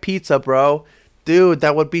looks like pizza, bro. Dude,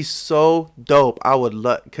 that would be so dope. I would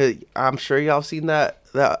love, cause I'm sure y'all seen that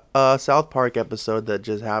South Park episode that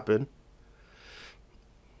just happened.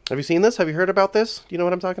 Have you seen this? Have you heard about this? Do you know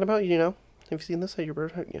what I'm talking about? You know? Have you seen this? Have you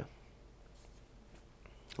heard? Yeah.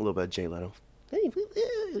 A little bit of Jay Leno. Hey,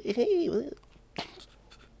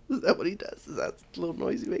 is that what he does? Is that the little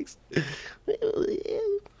noise he makes? Have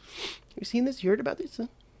you seen this? You heard about this?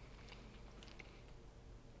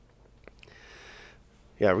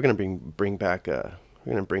 Yeah, we're gonna bring back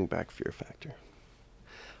Fear Factor.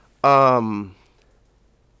 I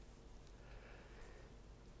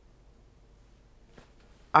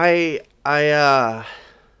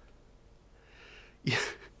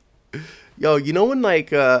yo, you know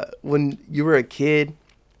when you were a kid,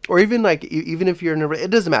 or even even if you're in a,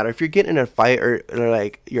 it doesn't matter if you're getting in a fight or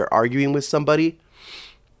like you're arguing with somebody,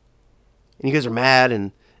 and you guys are mad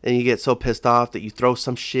and you get so pissed off that you throw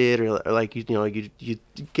some shit or like you know you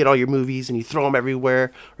get all your movies and you throw them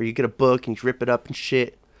everywhere, or you get a book and you rip it up and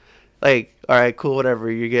shit. Like, all right, cool, whatever.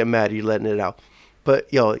 You're getting mad, you're letting it out.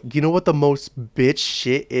 But yo, you know what the most bitch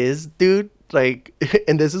shit is, dude? Like,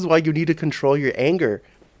 and this is why you need to control your anger.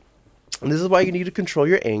 And this is why you need to control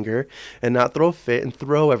your anger and not throw a fit and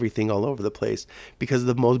throw everything all over the place. Because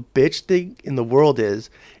the most bitch thing in the world is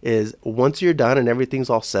once you're done and everything's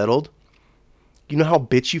all settled, you know how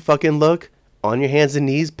bitch you fucking look on your hands and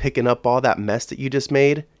knees picking up all that mess that you just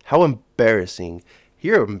made? How embarrassing.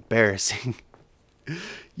 You're embarrassing.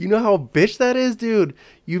 You know how bitch that is, dude?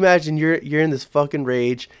 You imagine you're in this fucking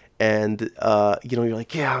rage and you know you're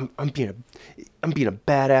like, yeah, I'm being a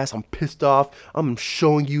badass. I'm pissed off. I'm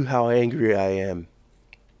showing you how angry I am.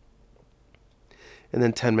 And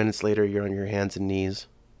then 10 minutes later, you're on your hands and knees.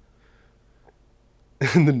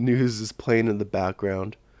 And the news is playing in the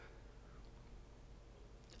background.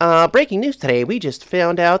 Breaking news today. We just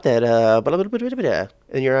found out that blah, blah, blah, blah, blah, blah.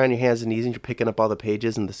 And you're on your hands and knees and you're picking up all the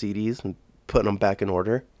pages and the CDs and putting them back in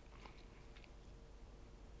order.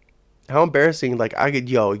 How embarrassing! Like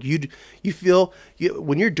you feel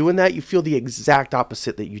when you're doing that, you feel the exact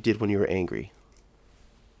opposite that you did when you were angry.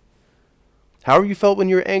 However you felt when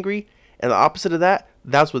you were angry, and the opposite of that,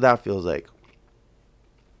 that's what that feels like.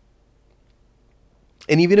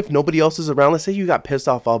 And even if nobody else is around, let's say you got pissed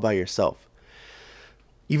off all by yourself.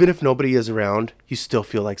 Even if nobody is around, you still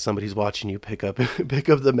feel like somebody's watching you pick up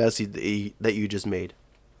the mess that you just made.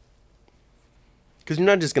 Because you're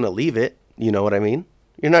not just gonna leave it. You know what I mean?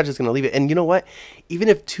 You're not just going to leave it. And you know what? Even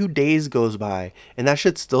if 2 days goes by and that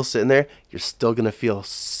shit's still sitting there, you're still going to feel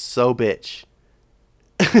so bitch.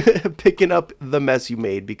 Picking up the mess you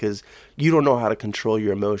made because you don't know how to control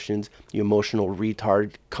your emotions, you emotional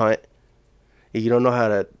retard cunt. You don't know how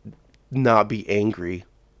to not be angry.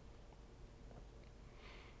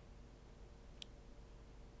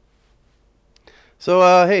 So,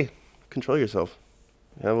 hey, control yourself.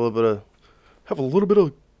 Have a little bit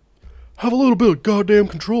of goddamn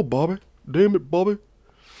control, Bobby. Damn it, Bobby.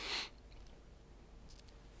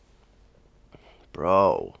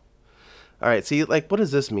 Bro. Alright, see, like, what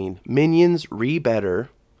does this mean? Minions better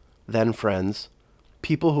than friends.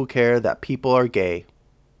 People who care that people are gay.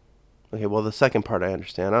 Okay, well, the second part I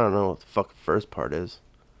understand. I don't know what the fuck the first part is.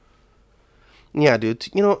 Yeah, dude,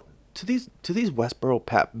 you know, to these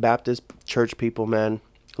Westboro Baptist church people, man.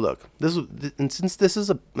 Look, since this is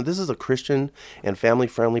a Christian and family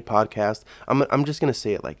friendly podcast, I'm just gonna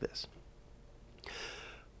say it like this.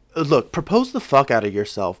 Look, propose the fuck out of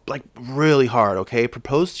yourself, like really hard, okay?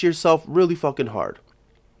 Propose to yourself really fucking hard,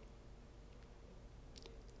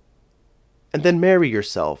 and then marry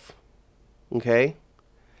yourself, okay?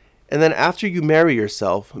 And then after you marry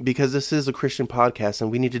yourself, because this is a Christian podcast and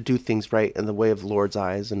we need to do things right in the way of the Lord's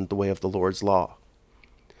eyes and the way of the Lord's law.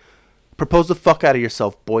 Propose the fuck out of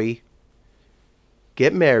yourself, boy.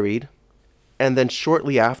 Get married. And then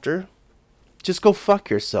shortly after, just go fuck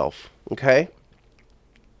yourself. Okay?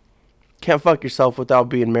 Can't fuck yourself without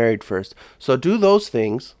being married first. So do those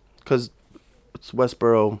things. Because it's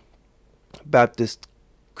Westboro Baptist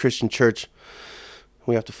Christian Church.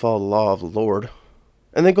 We have to follow the law of the Lord.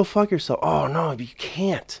 And then go fuck yourself. Oh, no, you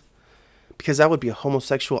can't. Because that would be a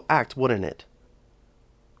homosexual act, wouldn't it?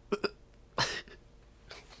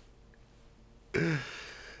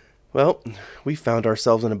 Well, we found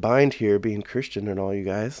ourselves in a bind here being Christian and all, you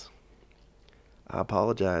guys. I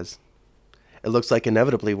apologize. It looks like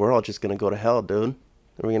inevitably we're all just going to go to hell, dude. And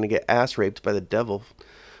we're going to get ass raped by the devil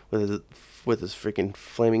with his freaking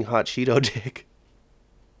flaming hot Cheeto dick.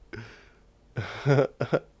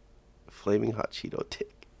 Flaming hot Cheeto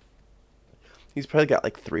dick. He's probably got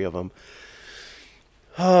like 3 of them.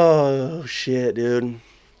 Oh, shit, dude.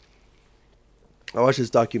 I watched this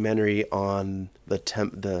documentary on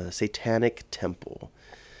the Satanic Temple.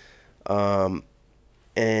 And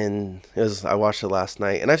I watched it last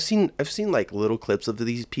night. And I've seen like little clips of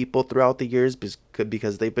these people throughout the years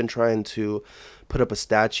because they've been trying to put up a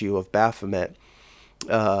statue of Baphomet.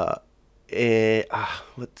 Where was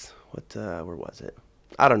it?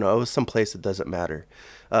 I don't know. It was someplace that doesn't matter.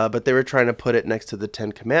 But they were trying to put it next to the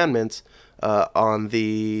 10 Commandments on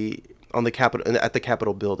the Capitol, at the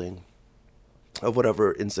Capitol building of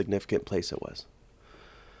whatever insignificant place it was.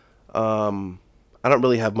 I don't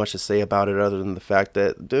really have much to say about it other than the fact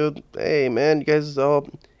that, dude, hey, man, you guys all...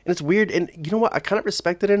 And it's weird, and you know what? I kind of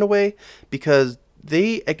respect it in a way because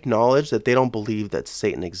they acknowledge that they don't believe that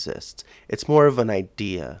Satan exists. It's more of an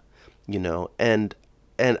idea, you know, and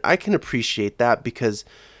I can appreciate that because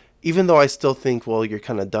even though I still think, well, you're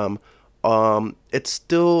kind of dumb, it's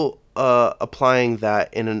still applying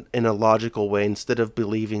that in a logical way instead of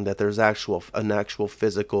believing that there's an actual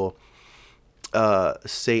physical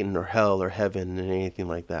Satan or hell or heaven and anything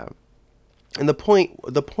like that. And the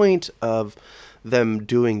point of them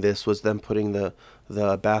doing this was them putting the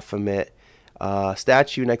Baphomet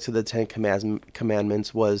statue next to the 10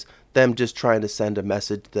 Commandments was them just trying to send a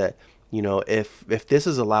message that, you know, if this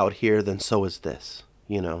is allowed here, then so is this,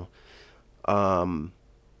 you know.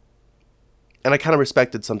 And I kind of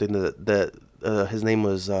respected something that his name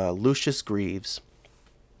was Lucius Greaves,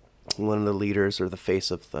 one of the leaders or the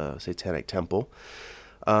face of the Satanic Temple.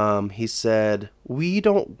 He said, we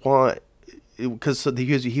don't want, because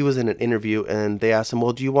he was in an interview and they asked him,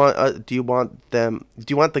 well, do you want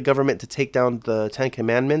the government to take down the 10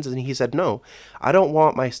 Commandments? And he said, no, I don't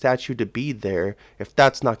want my statue to be there if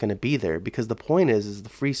that's not going to be there, because the point is the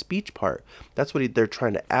free speech part. That's what they're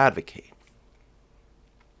trying to advocate.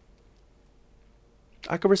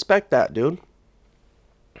 I can respect that, dude.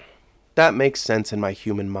 That makes sense in my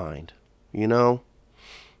human mind, you know?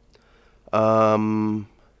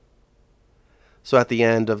 So at the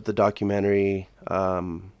end of the documentary, I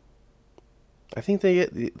think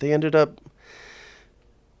they ended up,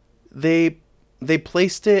 they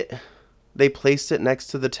placed it next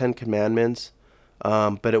to the 10 Commandments,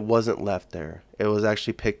 but it wasn't left there. It was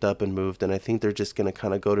actually picked up and moved, and I think they're just going to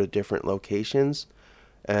kind of go to different locations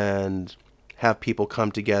and have people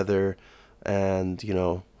come together and, you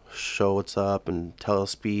know, show what's up and tell a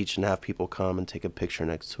speech and have people come and take a picture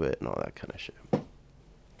next to it and all that kind of shit.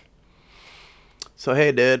 So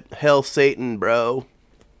hey, dude, hail Satan, bro.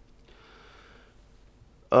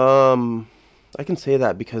 I can say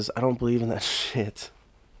that because I don't believe in that shit.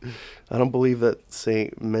 I don't believe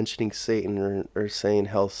that mentioning Satan or saying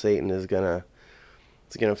hail Satan is gonna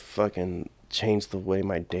fucking change the way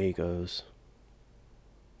my day goes.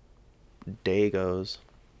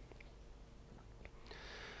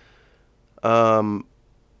 I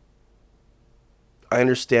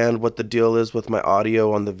understand what the deal is with my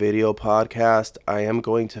audio on the video podcast. I am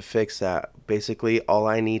going to fix that. Basically, all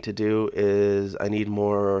I need to do is I need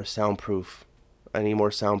more soundproof. I need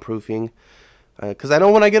more soundproofing. Because I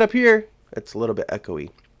know when I get up here, it's a little bit echoey.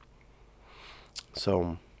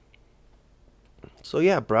 So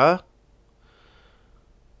yeah, bruh.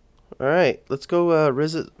 Alright, let's go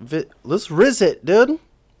let's visit, dude.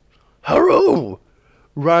 Hello!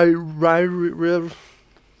 So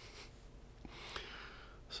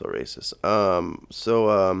racist.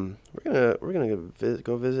 We're gonna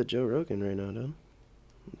go visit Joe Rogan right now, dude.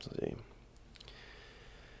 Let's see.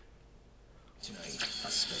 Tonight,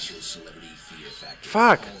 a special celebrity fear factor.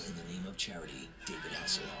 Fuck. All in the name of charity. David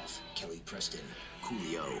Hasselhoff, Kelly Preston,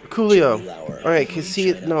 Coolio. Alright, cause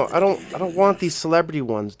see, no, I don't want these celebrity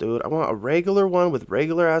ones, dude. I want a regular one with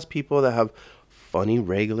regular ass people that have funny,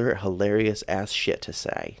 regular, hilarious ass shit to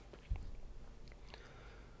say.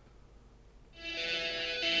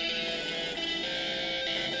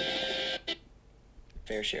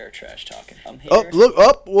 Fair share of trash talking. I'm here. Oh, look,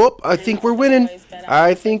 up, whoop. I think we're winning.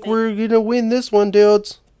 I think we're gonna win this one,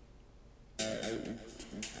 dudes.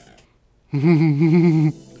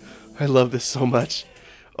 I love this so much.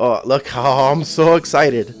 Oh, look how I'm so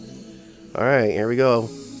excited. Alright, here we go.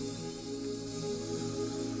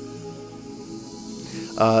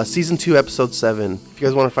 Season 2, Episode 7. If you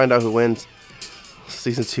guys want to find out who wins,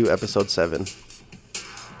 Season 2, Episode 7.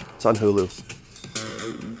 It's on Hulu.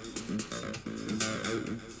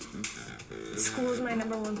 School is my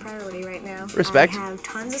 #1 priority right now. Respect. I have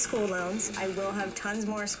tons of school loans. I will have tons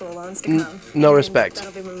more school loans to come. No respect.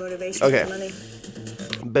 That'll be my motivation Okay. for money.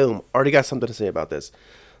 Boom. Already got something to say about this.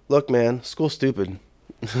 Look, man, school's stupid.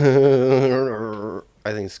 I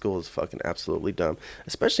think school is fucking absolutely dumb.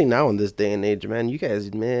 Especially now in this day and age, man. You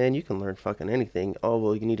guys, man, you can learn fucking anything. Oh,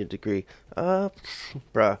 well, you need a degree.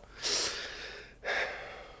 Bruh.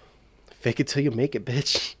 Fake it till you make it,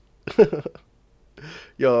 bitch.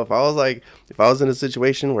 Yo, if I was in a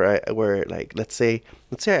situation where let's say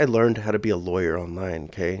I learned how to be a lawyer online,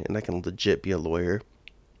 okay? And I can legit be a lawyer.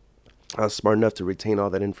 I was smart enough to retain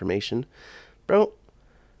all that information. Bro,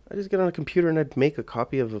 I just get on a computer and I'd make a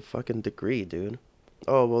copy of a fucking degree, dude.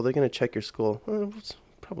 Oh, well, they're going to check your school.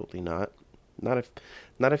 Probably not. Not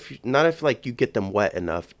if like you get them wet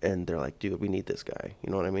enough and they're like, dude, we need this guy.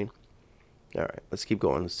 You know what I mean? All right, let's keep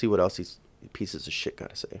going. Let's see what else these pieces of shit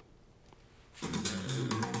got to say.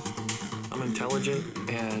 I'm intelligent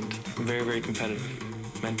and very, very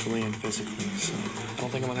competitive, mentally and physically. So I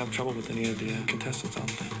don't think I'm gonna have trouble with any of the contestants on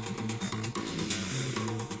there.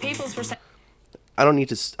 People's perception. I don't need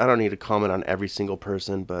to comment on every single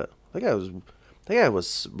person, but that guy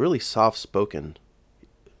was really soft spoken.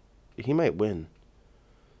 He might win,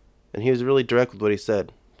 and he was really direct with what he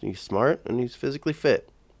said. He's smart and he's physically fit.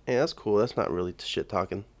 Hey, that's cool. That's not really shit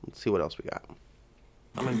talking. Let's see what else we got.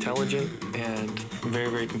 I'm intelligent and very,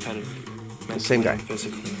 very competitive. Mentally Same guy. And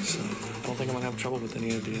physically, so I don't think I'm gonna have trouble with any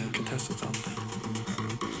of the contestants on there.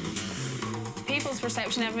 People's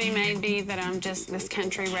perception of me may be that I'm just this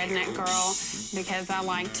country redneck girl because I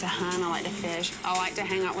like to hunt, I like to fish, I like to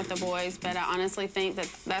hang out with the boys, but I honestly think that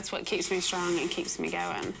that's what keeps me strong and keeps me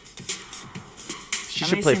going. She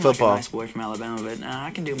should play football. Like a nice boy from Alabama, but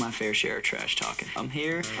I can do my fair share of trash talking. I'm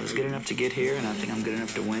here. I was good enough to get here, and I think I'm good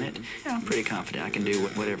enough to win it. Yeah, I'm pretty confident I can do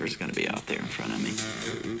whatever's going to be out there in front of me.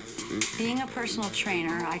 Being a personal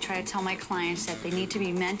trainer, I try to tell my clients that they need to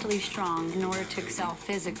be mentally strong in order to excel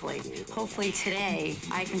physically. Hopefully today,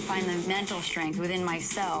 I can find the mental strength within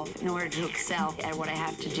myself in order to excel at what I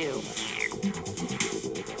have to do.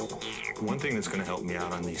 One thing that's going to help me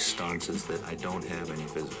out on these stunts is that I don't have any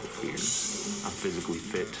physical fears. I'm physically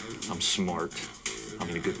fit. I'm smart. I'm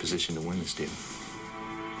in a good position to win this deal.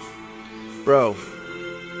 Bro,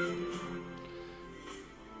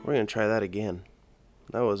 we're going to try that again.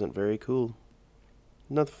 That wasn't very cool.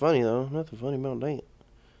 Nothing funny, though. Nothing funny about that.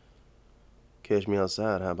 Catch me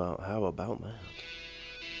outside. How about that?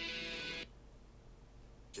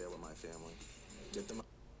 Share with my family. Get them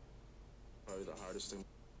probably the hardest thing.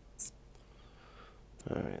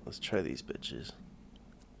 Alright, let's try these bitches.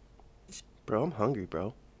 Bro, I'm hungry,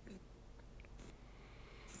 bro.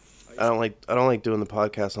 I don't like doing the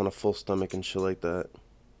podcast on a full stomach and shit like that.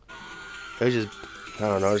 I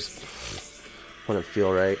don't know, I just want to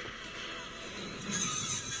feel right.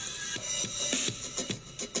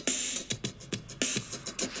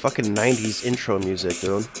 Fucking 90s intro music,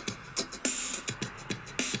 dude.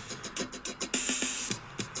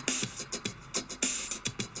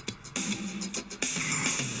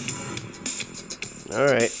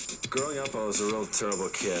 Alright. Growing up, I was a real terrible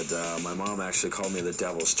kid. My mom actually called me the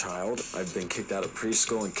devil's child. I've been kicked out of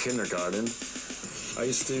preschool and kindergarten. I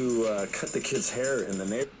used to cut the kids' hair in the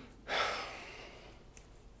neighborhood.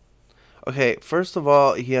 Okay, first of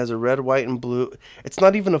all, he has a red, white, and blue. It's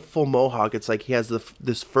not even a full mohawk. It's like he has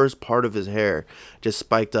this first part of his hair just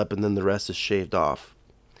spiked up and then the rest is shaved off.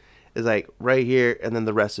 It's like right here and then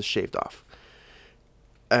the rest is shaved off.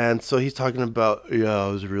 And so he's talking about, yeah, I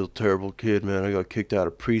was a real terrible kid, man. I got kicked out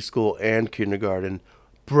of preschool and kindergarten.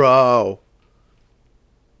 Bro,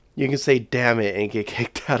 you can say damn it and get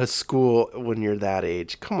kicked out of school when you're that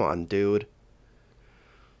age. Come on, dude.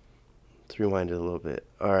 Let's rewind it a little bit.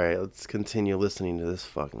 All right, let's continue listening to this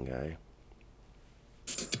fucking guy.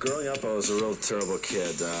 Growing up, I was a real terrible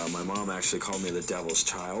kid. My mom actually called me the devil's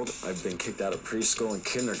child. I've been kicked out of preschool and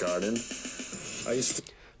kindergarten. I used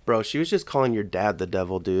to... Bro, she was just calling your dad the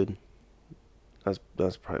devil, dude.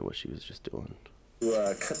 That's probably what she was just doing.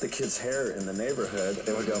 Cut the kids' hair in the neighborhood.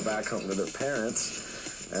 They would go back home to their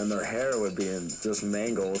parents, and their hair would be just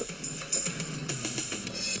mangled.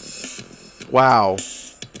 Wow.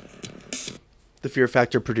 The Fear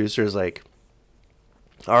Factor producer is like,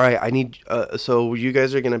 all right, I need, so you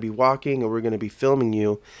guys are going to be walking, and we're going to be filming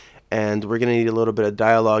you, and we're going to need a little bit of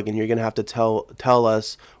dialogue, and you're going to have to tell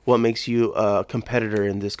us what makes you a competitor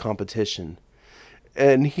in this competition.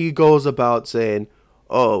 And he goes about saying,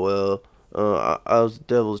 oh, well, I was the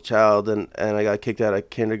devil's child, and I got kicked out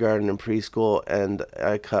of kindergarten and preschool, and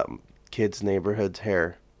I cut kids' neighborhood's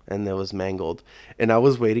hair, and it was mangled. And I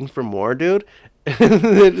was waiting for more, dude.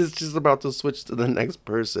 And it's just about to switch to the next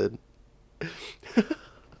person.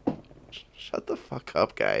 Shut the fuck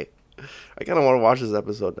up, guy. I kind of want to watch this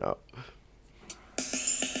episode now.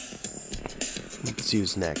 Let's see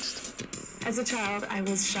who's next. As a child, I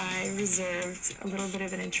was shy, reserved, a little bit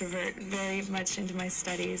of an introvert, very much into my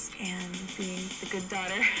studies and being the good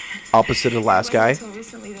daughter. Opposite of the last guy. Until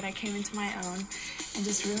recently that I came into my own and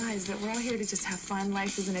just realized that we're all here to just have fun.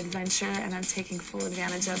 Life is an adventure, and I'm taking full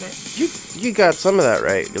advantage of it. You got some of that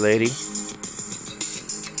right, lady.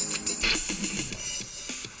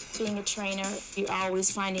 Being a trainer, you're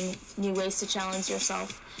always finding new ways to challenge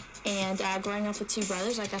yourself. And growing up with two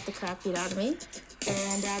brothers, I got the crap beat out of me.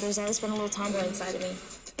 And there's always been a little tomboy inside of me.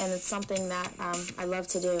 And it's something that I love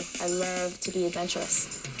to do. I love to be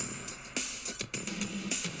adventurous.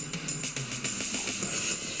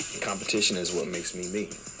 Competition is what makes me me.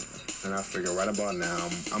 And I figure right about now,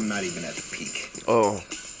 I'm not even at the peak. Oh.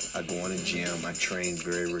 I go in the gym, I train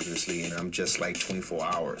very rigorously, and I'm just like 24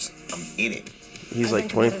 hours. I'm in it. He's like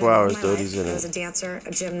 24 hours, dude. He's in I was it. a dancer,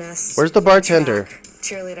 a gymnast. Where's the bartender? Track,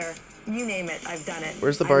 cheerleader. You name it, I've done it.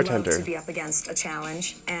 Where's the bartender? I love to be up against a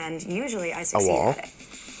challenge, and usually I succeed wall? at it.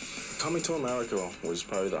 Coming to America was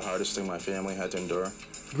probably the hardest thing my family had to endure.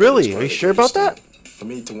 Really? Are you sure about that? For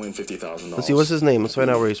me to win $50,000. Let's see, what's his name? Let's find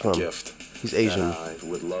out where he's from. He's Asian. I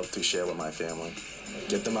would love to share with my family.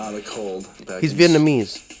 Get them out of the cold. He's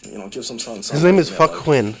Vietnamese. You know, give some sun. His name is Fuck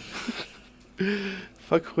Quinn.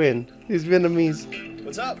 Fuck Quinn. He's Vietnamese.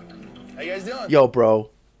 What's up? How you guys doing? Yo, bro.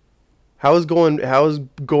 How is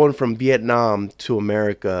going from Vietnam to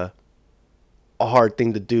America a hard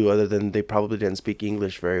thing to do, other than they probably didn't speak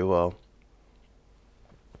English very well?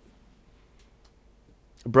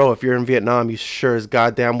 Bro, if you're in Vietnam, you sure as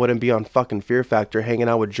goddamn wouldn't be on fucking Fear Factor hanging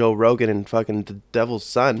out with Joe Rogan and fucking the Devil's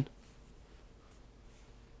Son.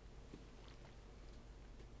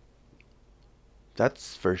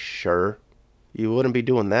 That's for sure. You wouldn't be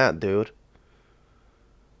doing that, dude.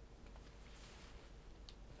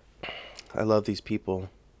 I love these people.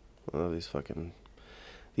 I love these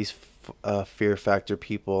Fear Factor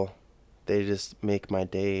people. They just make my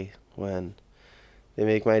day when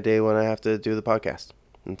I have to do the podcast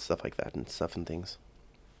and stuff like that and stuff and things.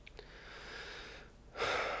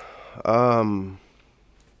 I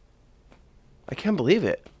can't believe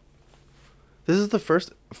it. This is the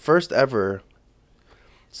first ever.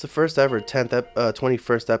 It's the first ever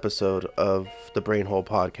 21st episode of the Brain Hole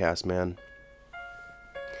podcast, man.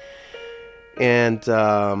 And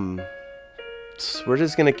we're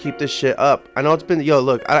just gonna keep this shit up. I know it's been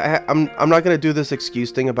look, I'm not gonna do this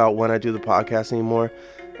excuse thing about when I do the podcast anymore.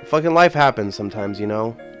 Fucking life happens sometimes, you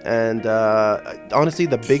know. And honestly,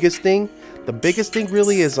 the biggest thing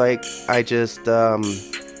really is like I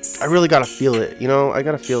really gotta feel it, you know. I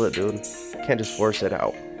gotta feel it, dude. Can't just force it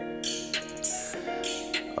out.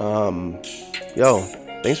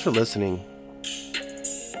 Thanks for listening.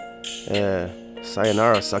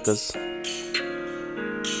 Sayonara, suckers.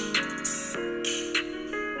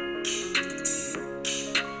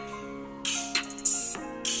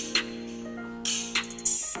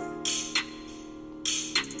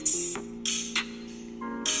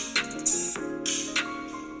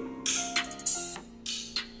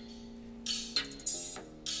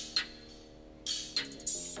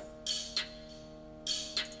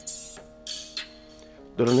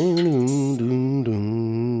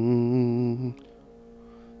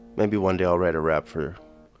 Maybe one day I'll write a rap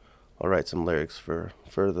I'll write some lyrics for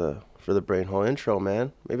the Brain Hole intro,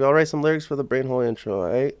 man. Maybe I'll write some lyrics for the Brain Hole intro,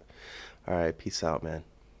 alright? Alright, peace out, man.